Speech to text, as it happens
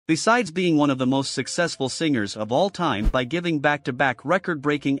Besides being one of the most successful singers of all time by giving back-to-back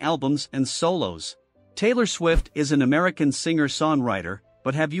record-breaking albums and solos, Taylor Swift is an American singer-songwriter,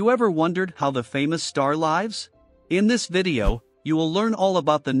 but have you ever wondered how the famous star lives? In this video, you will learn all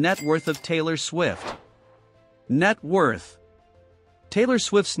about the net worth of Taylor Swift. Net worth. Taylor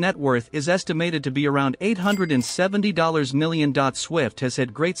Swift's net worth is estimated to be around $870 million. Swift has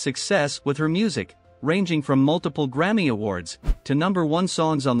had great success with her music, ranging from multiple Grammy Awards, to #1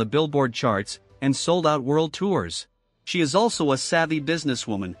 songs on the Billboard charts, and sold-out world tours. She is also a savvy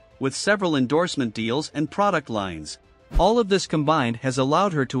businesswoman, with several endorsement deals and product lines. All of this combined has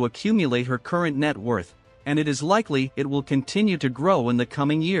allowed her to accumulate her current net worth, and it is likely it will continue to grow in the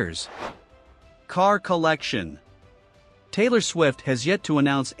coming years. Car collection. Taylor Swift has yet to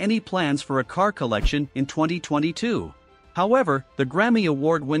announce any plans for a car collection in 2022. However, the Grammy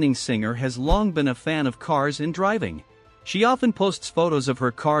Award-winning singer has long been a fan of cars and driving. She often posts photos of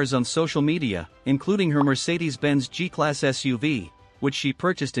her cars on social media, including her Mercedes-Benz G-Class SUV, which she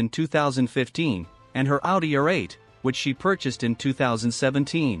purchased in 2015, and her Audi R8, which she purchased in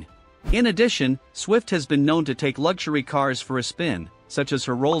 2017. In addition, Swift has been known to take luxury cars for a spin, such as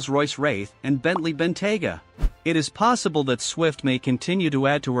her Rolls-Royce Wraith and Bentley Bentayga. It is possible that Swift may continue to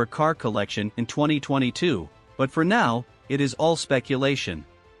add to her car collection in 2022, but for now, it is all speculation.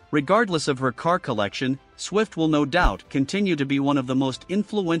 Regardless of her car collection, Swift will no doubt continue to be one of the most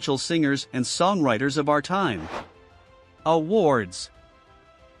influential singers and songwriters of our time. Awards.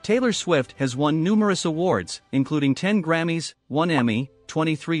 Taylor Swift has won numerous awards, including 10 Grammys, 1 Emmy,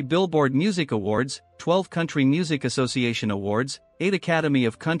 23 Billboard Music Awards, 12 Country Music Association Awards, 8 Academy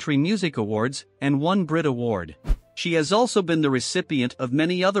of Country Music Awards, and 1 Brit Award. She has also been the recipient of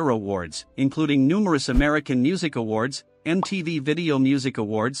many other awards, including numerous American Music Awards, MTV Video Music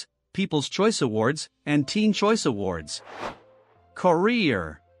Awards, People's Choice Awards, and Teen Choice Awards.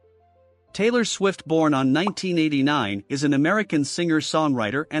 Career. Taylor Swift, born on 1989, is an American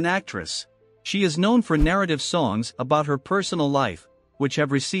singer-songwriter and actress. She is known for narrative songs about her personal life, which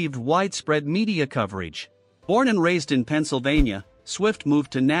have received widespread media coverage. Born and raised in Pennsylvania, Swift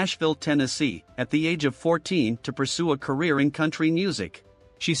moved to Nashville, Tennessee, at the age of 14 to pursue a career in country music.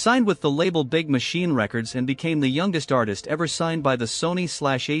 She signed with the label Big Machine Records and became the youngest artist ever signed by the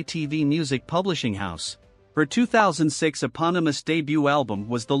Sony/ATV Music Publishing House. Her 2006 eponymous debut album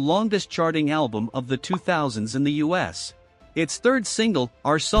was the longest-charting album of the 2000s in the US. Its third single,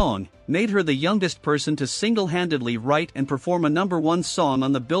 Our Song, made her the youngest person to single-handedly write and perform a #1 song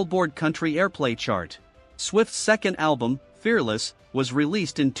on the Billboard Country Airplay chart. Swift's second album, Fearless, was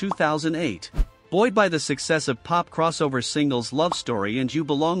released in 2008. Buoyed by the success of pop crossover singles Love Story and You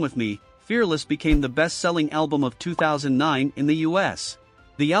Belong With Me, Fearless became the best-selling album of 2009 in the US.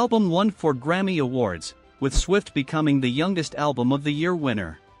 The album won 4 Grammy Awards, with Swift becoming the youngest album of the year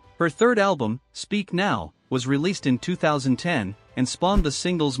winner. Her third album, Speak Now, was released in 2010 and spawned the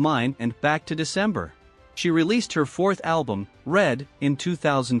singles Mine and Back to December. She released her fourth album, Red, in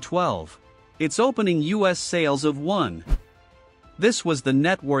 2012. Its opening US sales of 1. This was the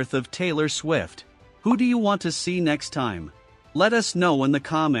net worth of Taylor Swift. Who do you want to see next time? Let us know in the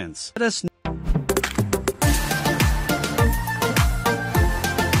comments.